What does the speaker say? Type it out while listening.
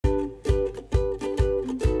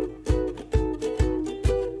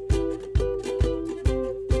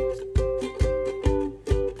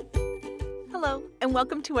and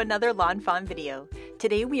welcome to another Lawn Fawn video.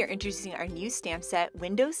 Today we are introducing our new stamp set,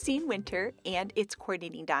 Window Scene Winter, and its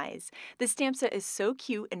coordinating dies. This stamp set is so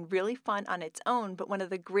cute and really fun on its own, but one of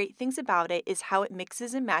the great things about it is how it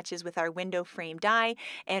mixes and matches with our window frame die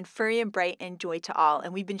and Furry and Bright and Joy to All.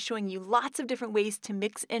 And we've been showing you lots of different ways to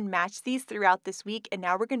mix and match these throughout this week, and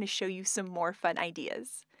now we're going to show you some more fun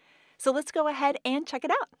ideas. So let's go ahead and check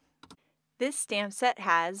it out. This stamp set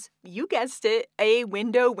has, you guessed it, a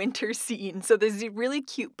window winter scene. So there's these really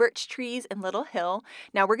cute birch trees and little hill.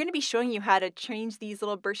 Now we're going to be showing you how to change these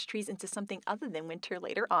little birch trees into something other than winter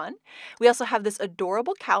later on. We also have this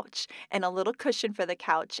adorable couch and a little cushion for the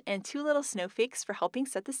couch and two little snowflakes for helping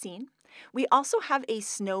set the scene. We also have a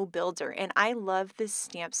snow builder, and I love this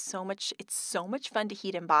stamp so much. It's so much fun to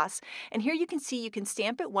heat emboss. And here you can see you can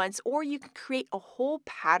stamp it once, or you can create a whole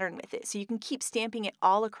pattern with it. So you can keep stamping it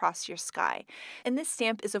all across your sky. And this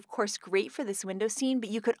stamp is of course great for this window scene, but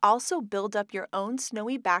you could also build up your own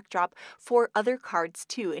snowy backdrop for other cards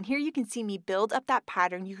too. And here you can see me build up that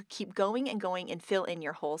pattern. You could keep going and fill in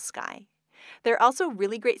your whole sky. There are also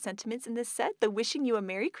really great sentiments in this set. The wishing you a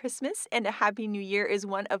Merry Christmas and a Happy New Year is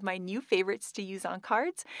one of my new favorites to use on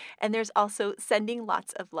cards. And there's also sending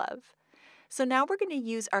lots of love. So now we're going to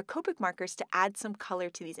use our Copic markers to add some color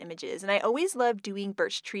to these images. And I always love doing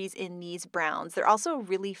birch trees in these browns. They're also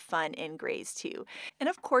really fun in grays too. And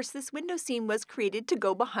of course, this window scene was created to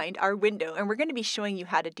go behind our window, and we're going to be showing you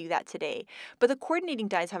how to do that today. But the coordinating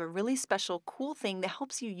dies have a really special, cool thing that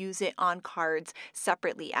helps you use it on cards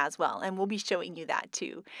separately as well. And we'll be showing you that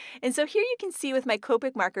too. And so here you can see with my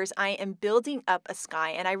Copic markers, I am building up a sky.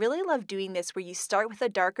 And I really love doing this where you start with a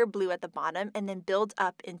darker blue at the bottom and then build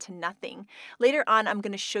up into nothing. Later on, I'm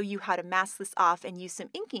going to show you how to mask this off and use some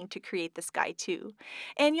inking to create the sky too.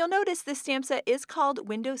 And you'll notice this stamp set is called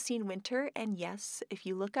Window Scene Winter, and yes, if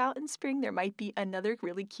you look out in spring, there might be another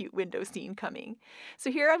really cute window scene coming. So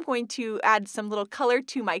here I'm going to add some little color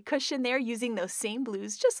to my cushion there using those same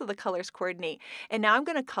blues just so the colors coordinate. And now I'm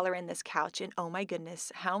going to color in this couch, and oh my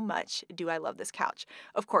goodness, how much do I love this couch.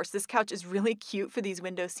 Of course, this couch is really cute for these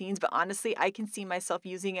window scenes, but honestly, I can see myself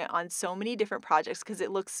using it on so many different projects because it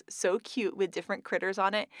looks so cute with different critters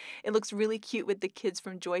on it. It looks really cute with the kids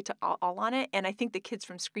from Joy to All on it, and I think the kids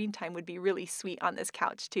from Screen Time would be really sweet on this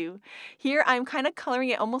couch too. Here I'm kind of coloring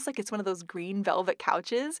it almost like it's one of those green velvet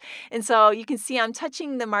couches, and so you can see I'm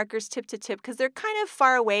touching the markers tip to tip because they're kind of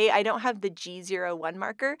far away. I don't have the G01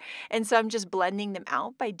 marker, and so I'm just blending them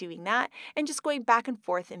out by doing that and just going back and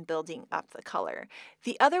forth and building up the color.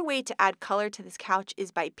 The other way to add color to this couch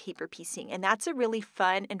is by paper piecing, and that's a really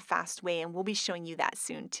fun and fast way, and we'll be showing you that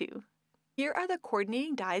soon too. Here are the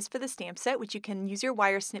coordinating dies for the stamp set, which you can use your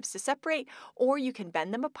wire snips to separate, or you can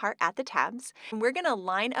bend them apart at the tabs. And we're going to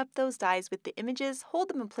line up those dies with the images, hold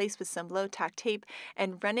them in place with some low tack tape,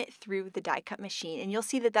 and run it through the die cut machine. And you'll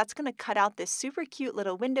see that that's going to cut out this super cute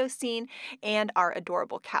little window scene and our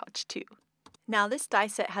adorable couch too. Now this die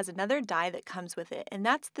set has another die that comes with it, and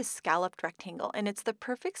that's the scalloped rectangle, and it's the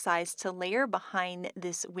perfect size to layer behind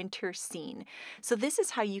this winter scene. So this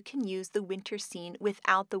is how you can use the winter scene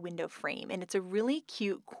without the window frame, and it's a really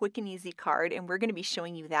cute, quick and easy card, and we're going to be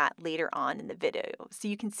showing you that later on in the video. So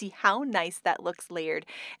you can see how nice that looks layered,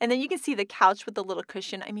 and then you can see the couch with the little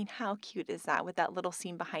cushion. I mean, how cute is that with that little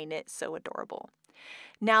scene behind it? So adorable.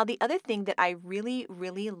 Now, the other thing that I really,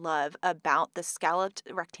 really love about the scalloped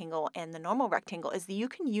rectangle and the normal rectangle is that you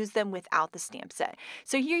can use them without the stamp set.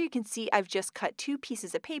 So here you can see I've just cut two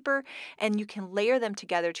pieces of paper, and you can layer them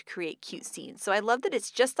together to create cute scenes. So I love that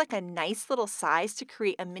it's just like a nice little size to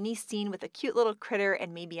create a mini scene with a cute little critter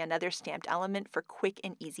and maybe another stamped element for quick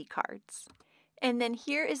and easy cards. And then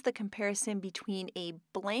here is the comparison between a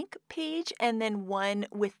blank page and then one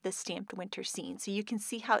with the stamped winter scene. So you can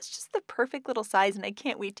see how it's just the perfect little size, and I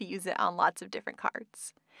can't wait to use it on lots of different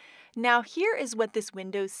cards. Now here is what this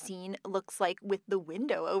window scene looks like with the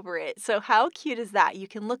window over it. So how cute is that? You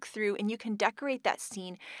can look through and you can decorate that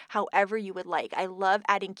scene however you would like. I love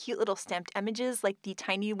adding cute little stamped images like the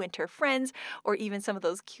tiny winter friends, or even some of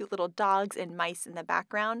those cute little dogs and mice in the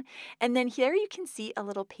background. And then here you can see a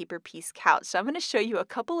little paper piece couch. So I'm going to show you a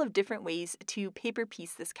couple of different ways to paper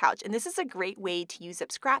piece this couch. And this is a great way to use up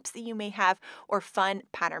scraps that you may have or fun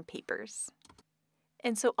pattern papers.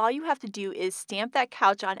 And so all you have to do is stamp that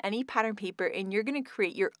couch on any pattern paper and you're going to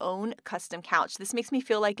create your own custom couch. This makes me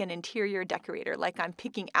feel like an interior decorator, like I'm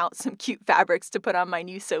picking out some cute fabrics to put on my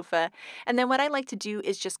new sofa. And then what I like to do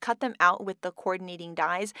is just cut them out with the coordinating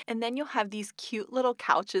dies, and then you'll have these cute little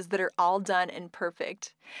couches that are all done and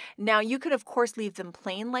perfect. Now you could of course leave them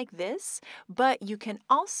plain like this, but you can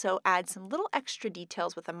also add some little extra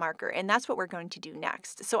details with a marker, and that's what we're going to do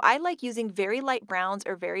next. So I like using very light browns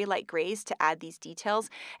or very light grays to add these details.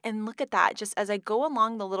 And look at that, just as I go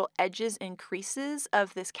along the little edges and creases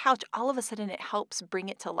of this couch, all of a sudden it helps bring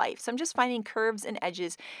it to life. So I'm just finding curves and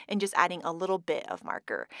edges and just adding a little bit of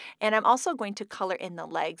marker. And I'm also going to color in the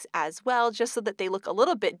legs as well, just so that they look a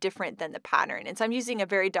little bit different than the pattern. And so I'm using a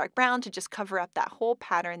very dark brown to just cover up that whole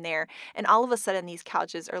pattern there. And all of a sudden these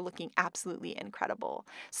couches are looking absolutely incredible.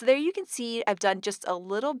 So there you can see I've done just a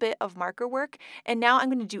little bit of marker work. And now I'm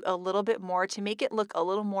going to do a little bit more to make it look a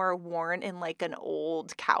little more worn and like an old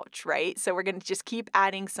couch, right? So we're going to just keep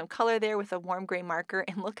adding some color there with a warm gray marker,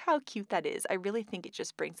 and look how cute that is. I really think it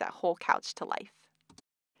just brings that whole couch to life.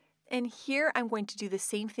 And here I'm going to do the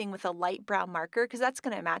same thing with a light brown marker because that's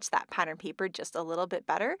going to match that pattern paper just a little bit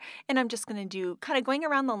better. And I'm just going to do kind of going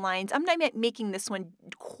around the lines. I'm not making this one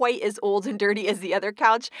quite as old and dirty as the other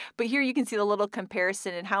couch, but here you can see the little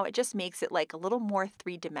comparison and how it just makes it like a little more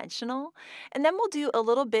three-dimensional. And then we'll do a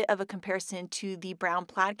little bit of a comparison to the brown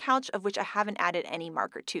plaid couch, of which I haven't added any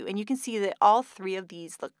marker to. And you can see that all three of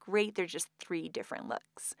these look great. They're just three different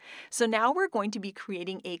looks. So now we're going to be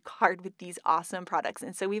creating a card with these awesome products.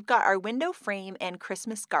 And so we've got our window frame and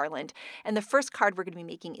Christmas garland, and the first card we're going to be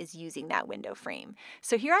making is using that window frame.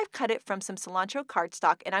 So here I've cut it from some cilantro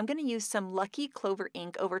cardstock, and I'm going to use some Lucky Clover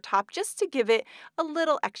ink over top just to give it a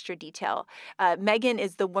little extra detail. Megan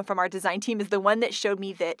is the one from our design team, is the one that showed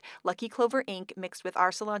me that Lucky Clover ink mixed with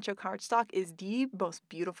our cilantro cardstock is the most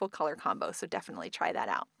beautiful color combo, so definitely try that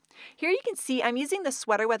out. Here you can see I'm using the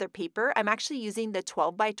sweater weather paper. I'm actually using the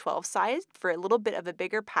 12 by 12 size for a little bit of a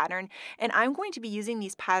bigger pattern, and I'm going to be using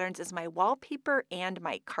these patterns as my wallpaper and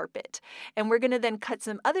my carpet. And we're going to then cut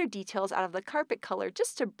some other details out of the carpet color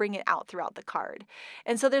just to bring it out throughout the card.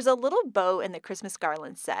 And so there's a little bow in the Christmas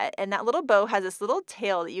garland set, and that little bow has this little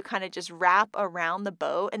tail that you kind of just wrap around the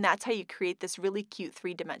bow, and that's how you create this really cute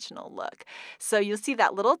three-dimensional look. So you'll see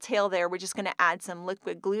that little tail there. We're just going to add some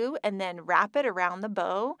liquid glue and then wrap it around the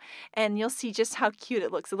bow. And you'll see just how cute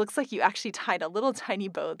it looks. It looks like you actually tied a little tiny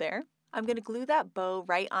bow there. I'm going to glue that bow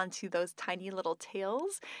right onto those tiny little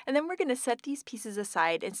tails, and then we're going to set these pieces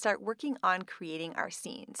aside and start working on creating our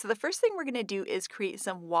scene. So the first thing we're going to do is create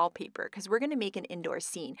some wallpaper because we're going to make an indoor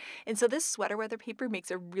scene. And so this sweater weather paper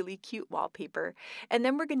makes a really cute wallpaper. And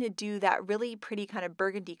then we're going to do that really pretty kind of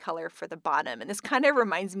burgundy color for the bottom. And this kind of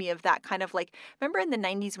reminds me of that kind of like, remember in the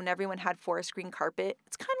 90s when everyone had forest green carpet?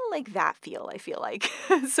 It's kind of like that feel, I feel like.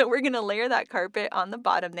 So we're going to layer that carpet on the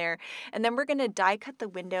bottom there, and then we're going to die cut the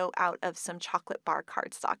window out of some chocolate bar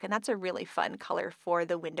cardstock, and that's a really fun color for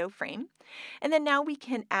the window frame. And then now we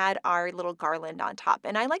can add our little garland on top,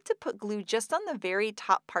 and I like to put glue just on the very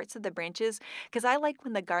top parts of the branches because I like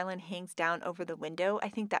when the garland hangs down over the window. I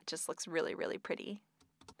think that just looks really, really pretty.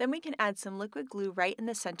 Then we can add some liquid glue right in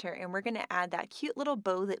the center, and we're going to add that cute little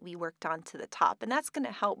bow that we worked on to the top, and that's going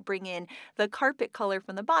to help bring in the carpet color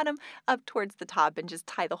from the bottom up towards the top and just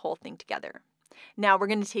tie the whole thing together. Now we're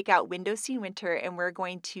going to take out Window Scene Winter, and we're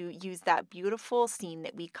going to use that beautiful scene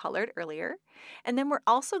that we colored earlier. And then we're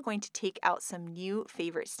also going to take out some new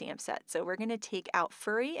favorite stamp sets. So we're going to take out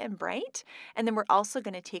Furry and Bright, and then we're also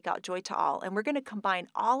going to take out Joy to All, and we're going to combine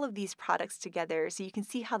all of these products together so you can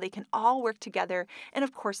see how they can all work together, and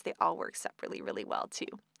of course they all work separately really well too.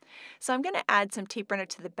 So I'm going to add some tape runner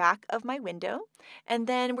to the back of my window, and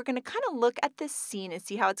then we're going to kind of look at this scene and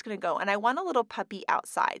see how it's going to go. And I want a little puppy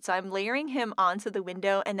outside, so I'm layering him onto the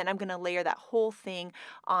window, and then I'm going to layer that whole thing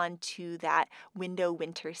onto that window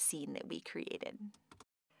winter scene that we created.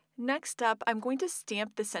 Next up, I'm going to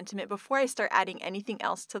stamp the sentiment before I start adding anything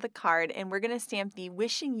else to the card, and we're going to stamp the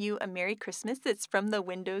Wishing You a Merry Christmas that's from the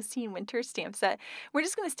Window Scene Winter stamp set. We're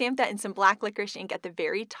just going to stamp that in some black licorice ink at the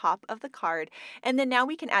very top of the card, and then now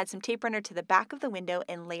we can add some tape runner to the back of the window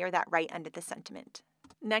and layer that right under the sentiment.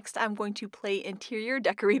 Next, I'm going to play interior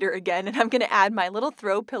decorator again, and I'm going to add my little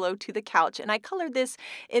throw pillow to the couch. And I colored this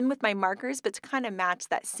in with my markers, but to kind of match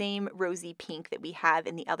that same rosy pink that we have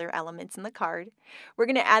in the other elements in the card. We're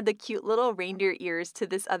going to add the cute little reindeer ears to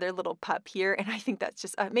this other little pup here, and I think that's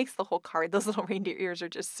just, it makes the whole card. Those little reindeer ears are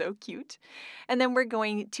just so cute. And then we're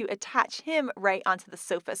going to attach him right onto the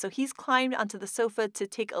sofa. So he's climbed onto the sofa to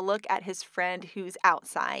take a look at his friend who's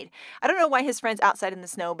outside. I don't know why his friend's outside in the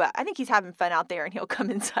snow, but I think he's having fun out there, and he'll come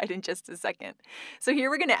them inside in just a second. So here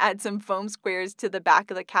we're going to add some foam squares to the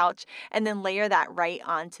back of the couch and then layer that right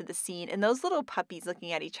onto the scene. And those little puppies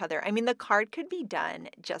looking at each other. I mean, the card could be done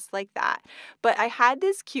just like that. But I had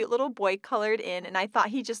this cute little boy colored in, and I thought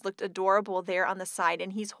he just looked adorable there on the side,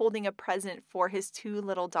 and he's holding a present for his two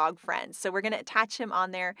little dog friends. So we're going to attach him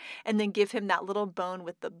on there and then give him that little bone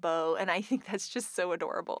with the bow, and I think that's just so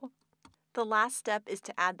adorable. The last step is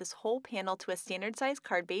to add this whole panel to a standard size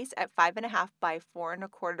card base at 5.5 by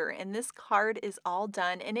 4.25, and this card is all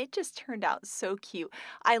done and it just turned out so cute.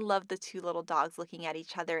 I love the two little dogs looking at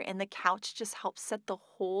each other, and the couch just helps set the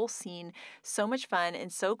whole scene. So much fun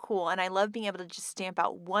and so cool, and I love being able to just stamp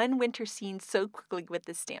out one winter scene so quickly with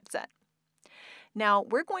this stamp set. Now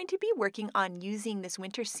we're going to be working on using this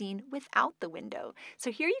winter scene without the window.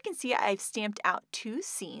 So here you can see I've stamped out two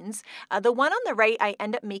scenes. The one on the right I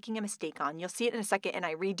end up making a mistake on. You'll see it in a second and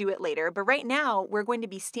I redo it later. But right now we're going to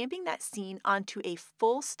be stamping that scene onto a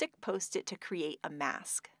full stick post-it to create a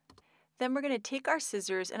mask. Then we're going to take our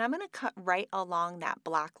scissors and I'm going to cut right along that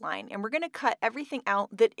black line. And we're going to cut everything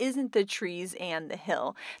out that isn't the trees and the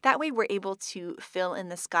hill. That way we're able to fill in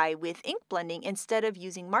the sky with ink blending instead of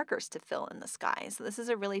using markers to fill in the sky. So this is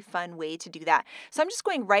a really fun way to do that. So I'm just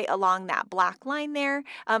going right along that black line there.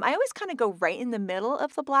 I always kind of go right in the middle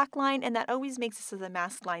of the black line, and that always makes it so the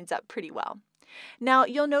mask lines up pretty well. Now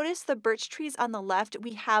you'll notice the birch trees on the left,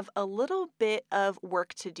 we have a little bit of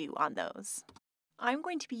work to do on those. I'm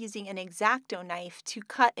going to be using an X-Acto knife to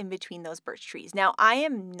cut in between those birch trees. Now, I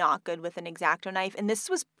am not good with an X-Acto knife, and this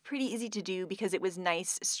was pretty easy to do because it was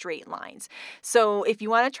nice straight lines. So if you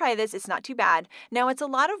want to try this, it's not too bad. Now, it's a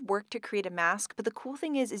lot of work to create a mask, but the cool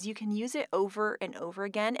thing is you can use it over and over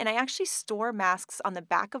again, and I actually store masks on the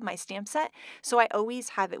back of my stamp set, so I always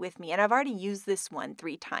have it with me, and I've already used this one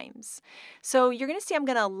 3 times. So you're going to see I'm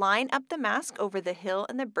going to line up the mask over the hill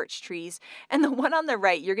and the birch trees, and the one on the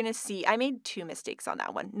right, you're going to see I made 2 mistakes on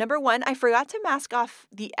that one. Number 1, I forgot to mask off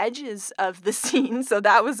the edges of the scene, so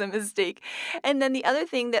that was a mistake. And then the other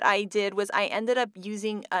thing that I did was I ended up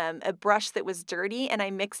using a brush that was dirty, and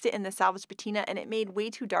I mixed it in the salvage patina, and it made way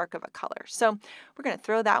too dark of a color. So we're going to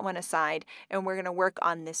throw that one aside, and we're going to work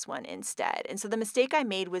on this one instead. And so the mistake I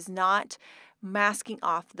made was not masking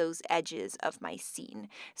off those edges of my scene.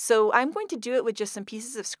 So I'm going to do it with just some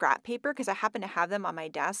pieces of scrap paper because I happen to have them on my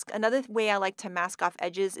desk. Another way I like to mask off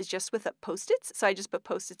edges is just with Post-its. So I just put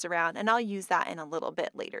Post-its around, and I'll use that in a little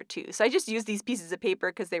bit later too. So I just used these pieces of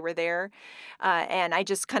paper because they were there, and I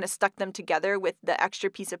just kind of stuck them together with the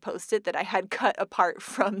extra piece of Post-it that I had cut apart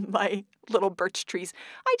from my little birch trees.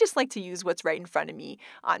 I just like to use what's right in front of me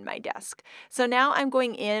on my desk. So now I'm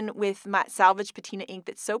going in with my salvage patina ink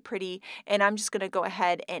that's so pretty, and I'm just going to go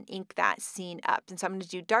ahead and ink that scene up. And so I'm going to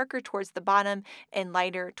do darker towards the bottom and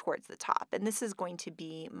lighter towards the top. And this is going to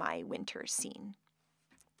be my winter scene.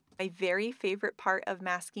 My very favorite part of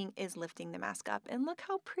masking is lifting the mask up, and look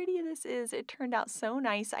how pretty this is. It turned out so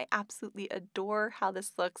nice. I absolutely adore how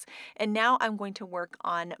this looks. And now I'm going to work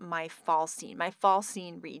on my fall scene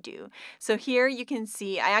redo. So here you can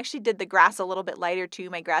see I actually did the grass a little bit lighter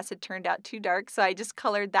too. My grass had turned out too dark, so I just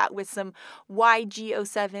colored that with some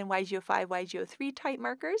YG07, YG05, YG03 type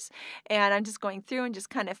markers. And I'm just going through and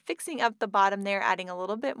just kind of fixing up the bottom there, adding a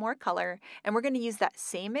little bit more color. And we're going to use that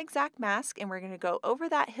same exact mask, and we're going to go over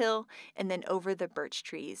that hill and then over the birch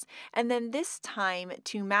trees. And then this time,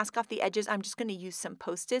 to mask off the edges, I'm just going to use some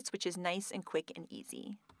Post-its, which is nice and quick and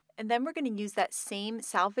easy. And then we're going to use that same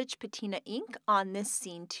salvage patina ink on this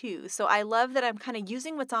scene too. So I love that I'm kind of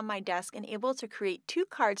using what's on my desk and able to create 2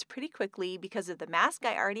 cards pretty quickly because of the mask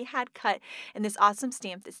I already had cut and this awesome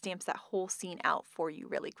stamp that stamps that whole scene out for you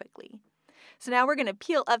really quickly. So now we're going to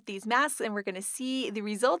peel up these masks and we're going to see the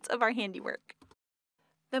results of our handiwork.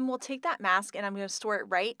 Then we'll take that mask and I'm going to store it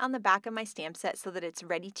right on the back of my stamp set so that it's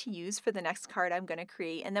ready to use for the next card I'm going to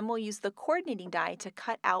create. And then we'll use the coordinating die to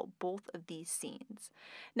cut out both of these scenes.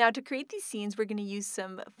 Now to create these scenes, we're going to use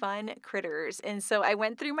some fun critters. And so I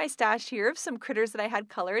went through my stash here of some critters that I had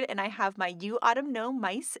colored, and I have my You Autumn Gnome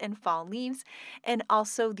mice and fall leaves, and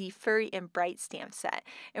also the Furry and Bright stamp set.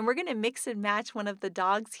 And we're going to mix and match one of the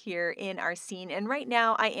dogs here in our scene. And right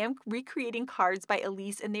now I am recreating cards by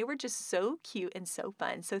Elise, and they were just so cute and so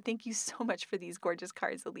fun. So thank you so much for these gorgeous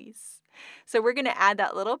cards, Elise. So we're going to add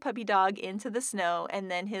that little puppy dog into the snow,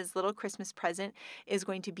 and then his little Christmas present is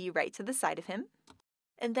going to be right to the side of him.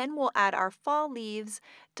 And then we'll add our fall leaves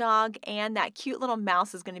dog, and that cute little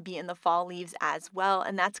mouse is going to be in the fall leaves as well,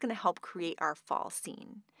 and that's going to help create our fall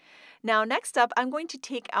scene. Now next up, I'm going to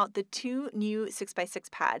take out the 2 new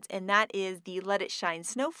 6x6 pads, and that is the Let It Shine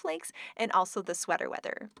Snowflakes and also the Sweater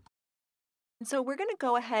Weather. So we're going to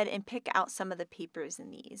go ahead and pick out some of the papers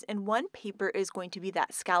in these. And one paper is going to be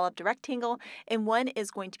that scalloped rectangle, and one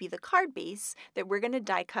is going to be the card base that we're going to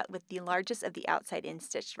die cut with the largest of the outside in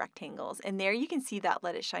stitched rectangles. And there you can see that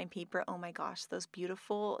Let It Shine paper. Oh my gosh, those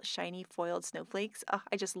beautiful shiny foiled snowflakes. Oh,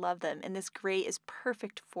 I just love them. And this gray is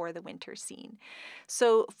perfect for the winter scene.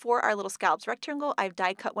 So for our little scalloped rectangle, I've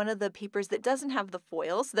die cut one of the papers that doesn't have the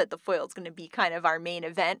foil, so that the foil is going to be kind of our main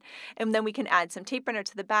event. And then we can add some tape runner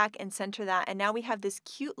to the back and center that. And now we have this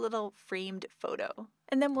cute little framed photo.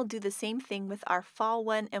 And then we'll do the same thing with our fall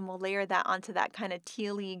one, and we'll layer that onto that kind of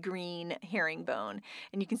tealy green herringbone.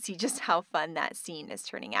 And you can see just how fun that scene is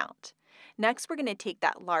turning out. Next, we're going to take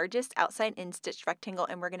that largest outside in stitched rectangle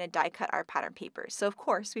and we're going to die cut our pattern paper. So of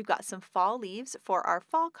course, we've got some fall leaves for our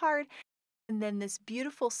fall card, and then this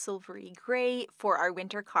beautiful silvery gray for our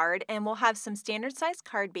winter card. And we'll have some standard size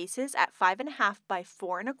card bases at 5.5 by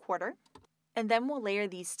 4.25. And then we'll layer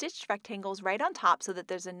these stitched rectangles right on top so that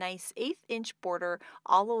there's a nice 1/8 inch border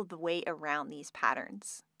all of the way around these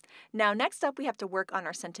patterns. Now next up we have to work on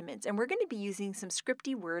our sentiments, and we're going to be using some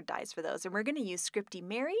scripty word dies for those, and we're going to use scripty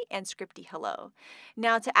Merry and scripty Hello.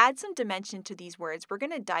 Now to add some dimension to these words, we're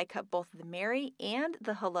going to die cut both the Merry and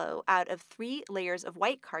the Hello out of 3 layers of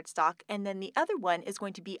white cardstock, and then the other one is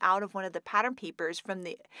going to be out of one of the pattern papers from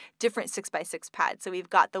the different 6x6 pads. So we've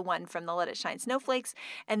got the one from the Let It Shine Snowflakes,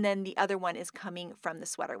 and then the other one is coming from the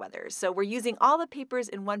Sweater Weathers. So we're using all the papers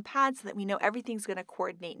in one pad so that we know everything's going to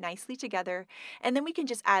coordinate nicely together, and then we can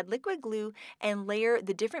just add liquid glue and layer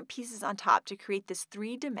the different pieces on top to create this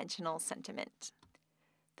 3-dimensional sentiment.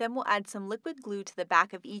 Then we'll add some liquid glue to the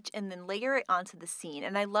back of each and then layer it onto the scene.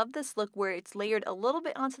 And I love this look where it's layered a little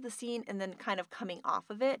bit onto the scene and then kind of coming off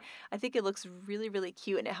of it. I think it looks really, really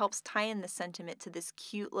cute, and it helps tie in the sentiment to this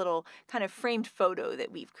cute little kind of framed photo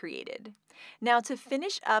that we've created. Now to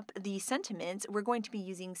finish up the sentiments, we're going to be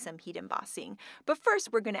using some heat embossing. But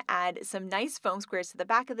first we're going to add some nice foam squares to the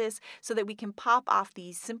back of this so that we can pop off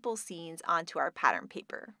these simple scenes onto our pattern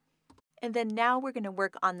paper. And then now we're going to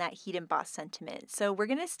work on that heat emboss sentiment. So we're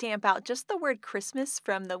going to stamp out just the word Christmas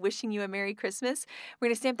from the Wishing You a Merry Christmas. We're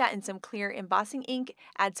going to stamp that in some clear embossing ink,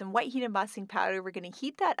 add some white heat embossing powder. We're going to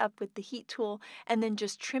heat that up with the heat tool and then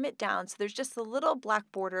just trim it down so there's just a little black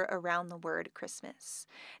border around the word Christmas.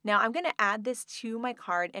 Now I'm going to add this to my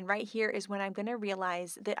card, and right here is when I'm going to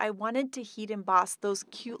realize that I wanted to heat emboss those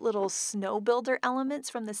cute little snow builder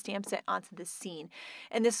elements from the stamp set onto the scene.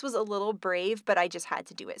 And this was a little brave, but I just had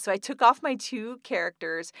to do it. So I took off my 2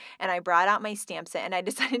 characters and I brought out my stamp set, and I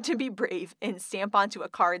decided to be brave and stamp onto a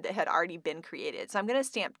card that had already been created. So I'm going to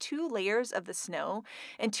stamp 2 layers of the snow,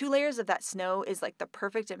 and 2 layers of that snow is like the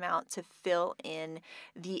perfect amount to fill in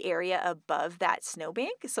the area above that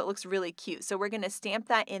snowbank. So it looks really cute. So we're going to stamp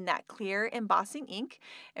that in that clear embossing ink,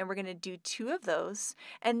 and we're going to do 2 of those.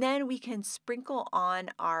 And then we can sprinkle on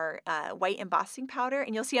our white embossing powder,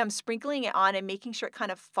 and you'll see I'm sprinkling it on and making sure it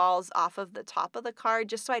kind of falls off of the top of the card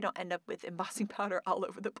just so I don't end up with embossing powder all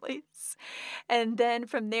over the place. And then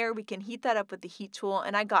from there we can heat that up with the heat tool,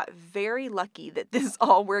 and I got very lucky that this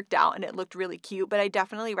all worked out and it looked really cute, but I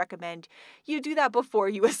definitely recommend you do that before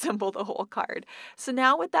you assemble the whole card. So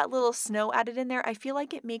now with that little snow added in there, I feel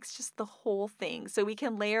like it makes just the whole thing. So we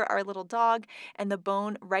can layer our little dog and the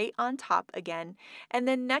bone right on top again. And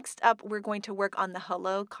then next up we're going to work on the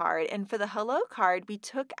Hello card, and for the Hello card we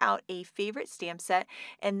took out a favorite stamp set,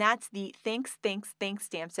 and that's the Thanks, Thanks, Thanks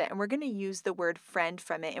stamp set, and we're going to use the word friend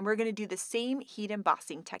from it, and we're going to do the same heat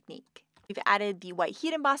embossing technique. We've added the white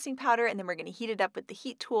heat embossing powder, and then we're going to heat it up with the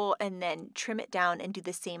heat tool and then trim it down and do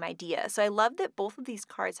the same idea. So I love that both of these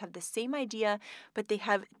cards have the same idea, but they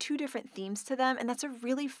have 2 different themes to them, and that's a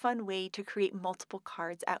really fun way to create multiple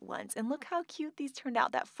cards at once. And look how cute these turned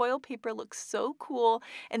out. That foil paper looks so cool,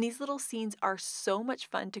 and these little scenes are so much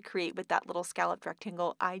fun to create with that little scalloped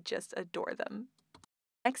rectangle. I just adore them.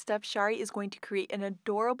 Next up, Shari is going to create an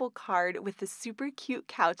adorable card with the super cute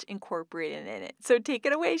couch incorporated in it. So take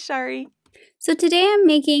it away, Shari. So today I'm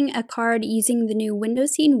making a card using the new Window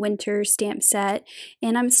Scene Winter stamp set,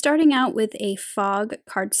 and I'm starting out with a fog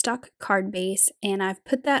cardstock card base, and I've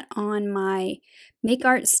put that on my Make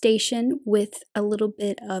Art station with a little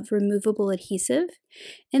bit of removable adhesive,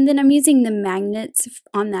 and then I'm using the magnets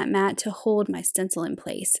on that mat to hold my stencil in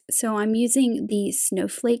place. So I'm using the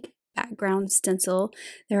snowflake background stencil.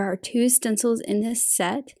 There are 2 stencils in this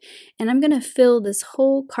set, and I'm going to fill this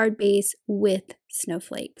whole card base with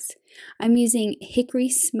snowflakes. I'm using Hickory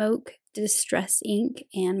Smoke Distress ink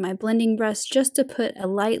and my blending brush just to put a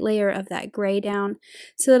light layer of that gray down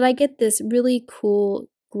so that I get this really cool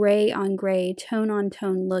gray on gray, tone on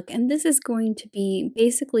tone look. And this is going to be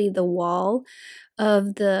basically the wall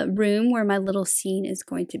of the room where my little scene is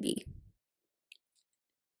going to be.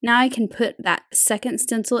 Now I can put that second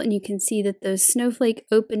stencil and you can see that those snowflake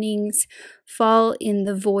openings fall in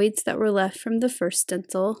the voids that were left from the first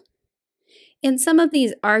stencil. And some of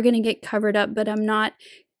these are going to get covered up, but I'm not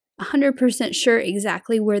 100% sure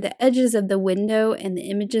exactly where the edges of the window and the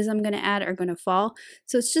images I'm going to add are going to fall.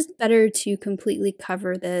 So it's just better to completely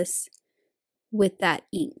cover this with that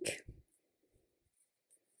ink.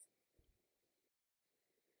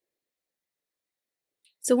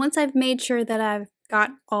 So once I've made sure that I've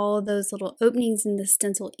got all of those little openings in the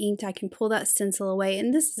stencil inked, I can pull that stencil away,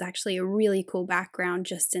 and this is actually a really cool background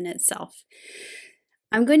just in itself.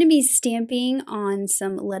 I'm going to be stamping on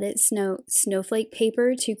some Let It Snow snowflake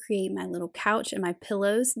paper to create my little couch and my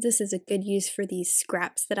pillows. This is a good use for these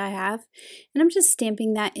scraps that I have. And I'm just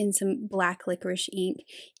stamping that in some black licorice ink.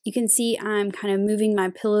 You can see I'm kind of moving my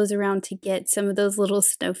pillows around to get some of those little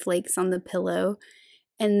snowflakes on the pillow.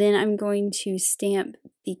 And then I'm going to stamp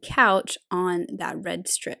the couch on that red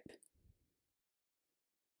strip.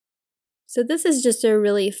 So this is just a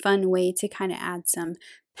really fun way to kind of add some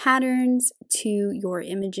patterns to your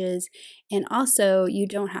images, and also you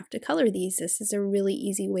don't have to color these. This is a really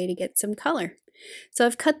easy way to get some color. So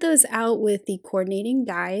I've cut those out with the coordinating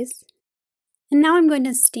dies. And now I'm going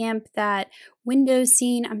to stamp that window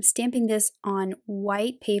scene. I'm stamping this on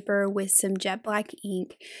white paper with some jet black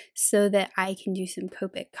ink so that I can do some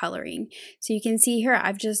Copic coloring. So you can see here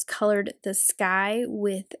I've just colored the sky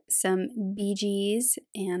with some BGs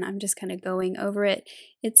and I'm just kind of going over it.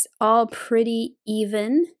 It's all pretty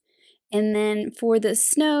even. And then for the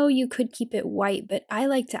snow, you could keep it white, but I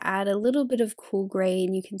like to add a little bit of cool gray,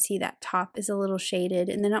 and you can see that top is a little shaded.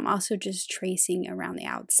 And then I'm also just tracing around the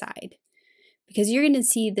outside, because you're going to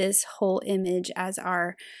see this whole image as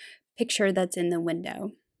our picture that's in the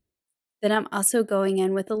window. Then I'm also going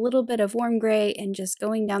in with a little bit of warm gray and just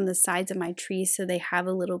going down the sides of my trees so they have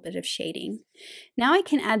a little bit of shading. Now I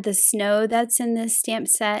can add the snow that's in this stamp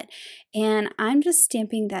set, and I'm just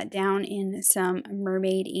stamping that down in some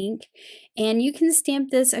mermaid ink. And you can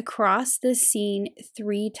stamp this across the scene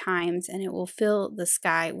 3 times and it will fill the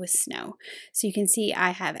sky with snow. So you can see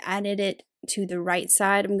I have added it to the right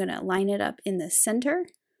side. I'm going to line it up in the center.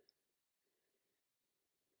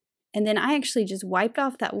 And then I actually just wiped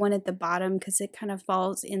off that one at the bottom because it kind of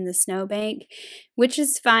falls in the snowbank, which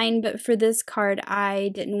is fine, but for this card I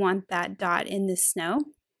didn't want that dot in the snow.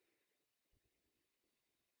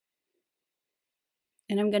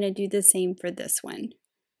 And I'm going to do the same for this one.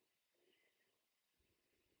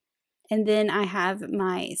 And then I have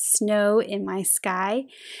my snow in my sky,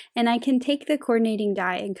 and I can take the coordinating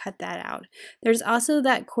die and cut that out. There's also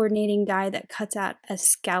that coordinating die that cuts out a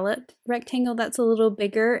scalloped rectangle that's a little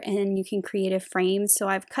bigger, and you can create a frame. So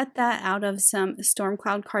I've cut that out of some storm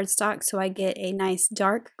cloud cardstock so I get a nice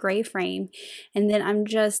dark gray frame, and then I'm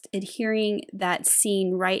just adhering that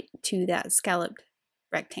scene right to that scalloped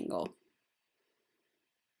rectangle.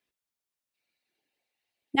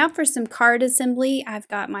 Now for some card assembly, I've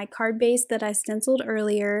got my card base that I stenciled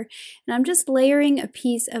earlier, and I'm just layering a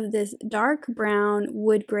piece of this dark brown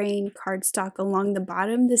wood grain cardstock along the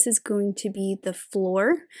bottom. This is going to be the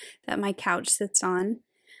floor that my couch sits on.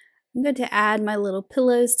 I'm going to add my little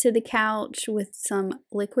pillows to the couch with some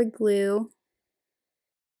liquid glue.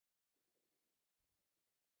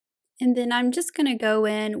 And then I'm just going to go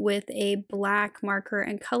in with a black marker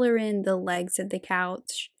and color in the legs of the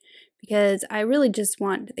couch, because I really just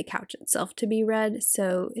want the couch itself to be red,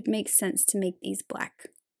 so it makes sense to make these black.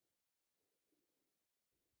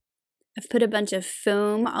 I've put a bunch of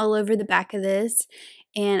foam all over the back of this,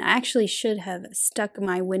 and I actually should have stuck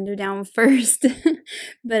my window down first,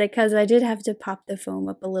 but because I did have to pop the foam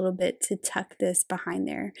up a little bit to tuck this behind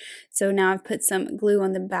there. So now I've put some glue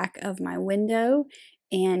on the back of my window,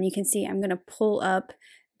 and you can see I'm going to pull up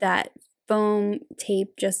that foam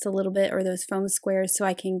tape just a little bit, or those foam squares, so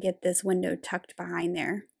I can get this window tucked behind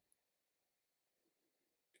there.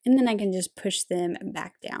 And then I can just push them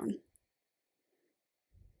back down.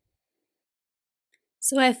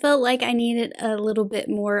 So I felt like I needed a little bit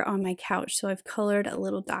more on my couch, so I've colored a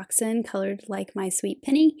little dachshund, colored like my sweet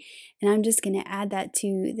penny, and I'm just going to add that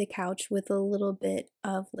to the couch with a little bit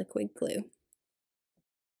of liquid glue.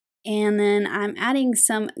 And then I'm adding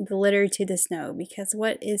some glitter to the snow, because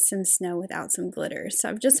what is some snow without some glitter? So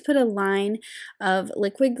I've just put a line of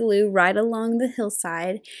liquid glue right along the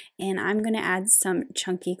hillside, and I'm going to add some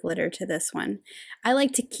chunky glitter to this one. I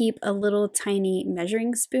like to keep a little tiny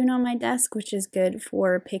measuring spoon on my desk, which is good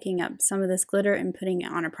for picking up some of this glitter and putting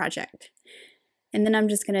it on a project. And then I'm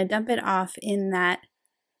just going to dump it off in that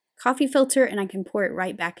coffee filter, and I can pour it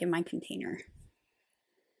right back in my container.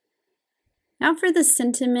 Now for the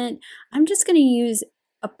sentiment, I'm just going to use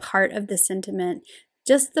a part of the sentiment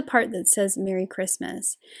just the part that says Merry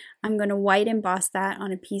Christmas. I'm going to white emboss that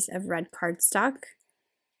on a piece of red cardstock.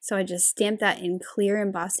 So I just stamped that in clear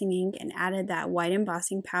embossing ink and added that white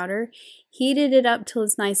embossing powder, heated it up till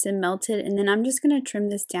it's nice and melted, and then I'm just going to trim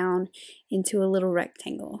this down into a little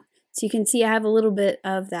rectangle. So you can see I have a little bit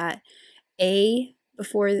of that A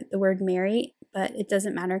before the word Merry, but it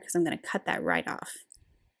doesn't matter because I'm going to cut that right off.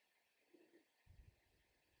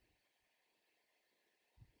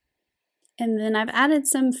 And then I've added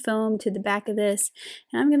some foam to the back of this,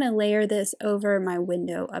 and I'm going to layer this over my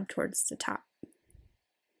window up towards the top.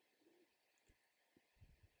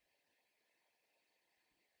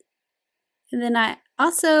 And then I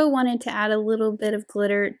also wanted to add a little bit of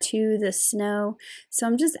glitter to the snow, so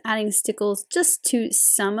I'm just adding stickles just to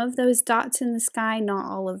some of those dots in the sky,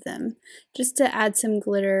 not all of them, just to add some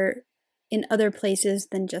glitter in other places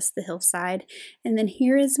than just the hillside. And then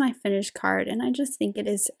here is my finished card, and I just think it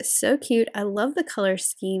is so cute. I love the color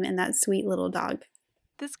scheme and that sweet little dog.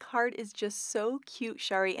 This card is just so cute,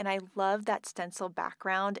 Shari, and I love that stencil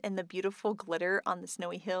background and the beautiful glitter on the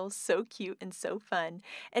snowy hills. So cute and so fun.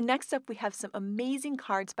 And next up, we have some amazing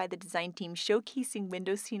cards by the design team showcasing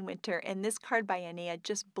Window Scene Winter, and this card by Anea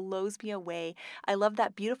just blows me away. I love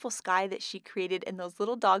that beautiful sky that she created, and those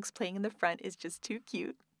little dogs playing in the front is just too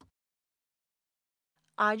cute.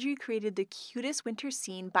 Audrey created the cutest winter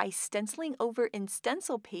scene by stenciling over in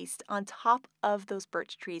stencil paste on top of those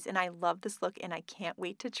birch trees, and I love this look and I can't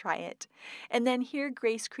wait to try it. And then here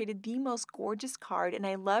Grace created the most gorgeous card, and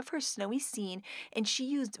I love her snowy scene, and she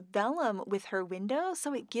used vellum with her window,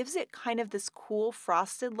 so it gives it kind of this cool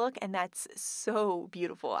frosted look, and that's so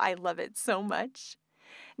beautiful. I love it so much.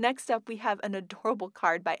 Next up, we have an adorable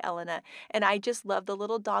card by Elena, and I just love the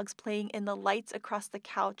little dogs playing in the lights across the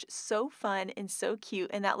couch. So fun and so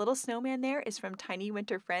cute, and that little snowman there is from Tiny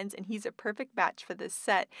Winter Friends, and he's a perfect match for this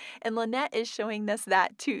set. And Lynette is showing us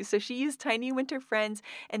that too, so she used Tiny Winter Friends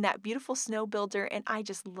and that beautiful snow builder, and I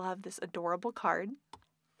just love this adorable card.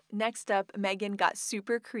 Next up, Megan got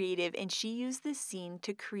super creative and she used this scene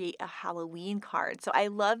to create a Halloween card. So I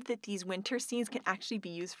love that these winter scenes can actually be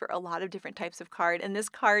used for a lot of different types of card. And this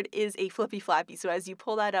card is a flippy flappy. So as you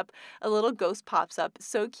pull that up, a little ghost pops up.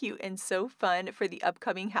 So cute and so fun for the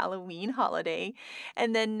upcoming Halloween holiday.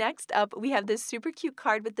 And then next up, we have this super cute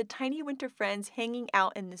card with the Tiny Winter Friends hanging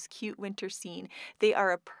out in this cute winter scene. They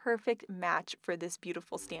are a perfect match for this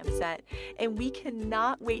beautiful stamp set. And we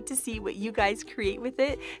cannot wait to see what you guys create with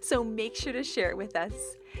it. So make sure to share it with us.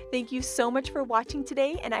 Thank you so much for watching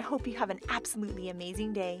today, and I hope you have an absolutely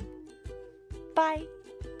amazing day. Bye!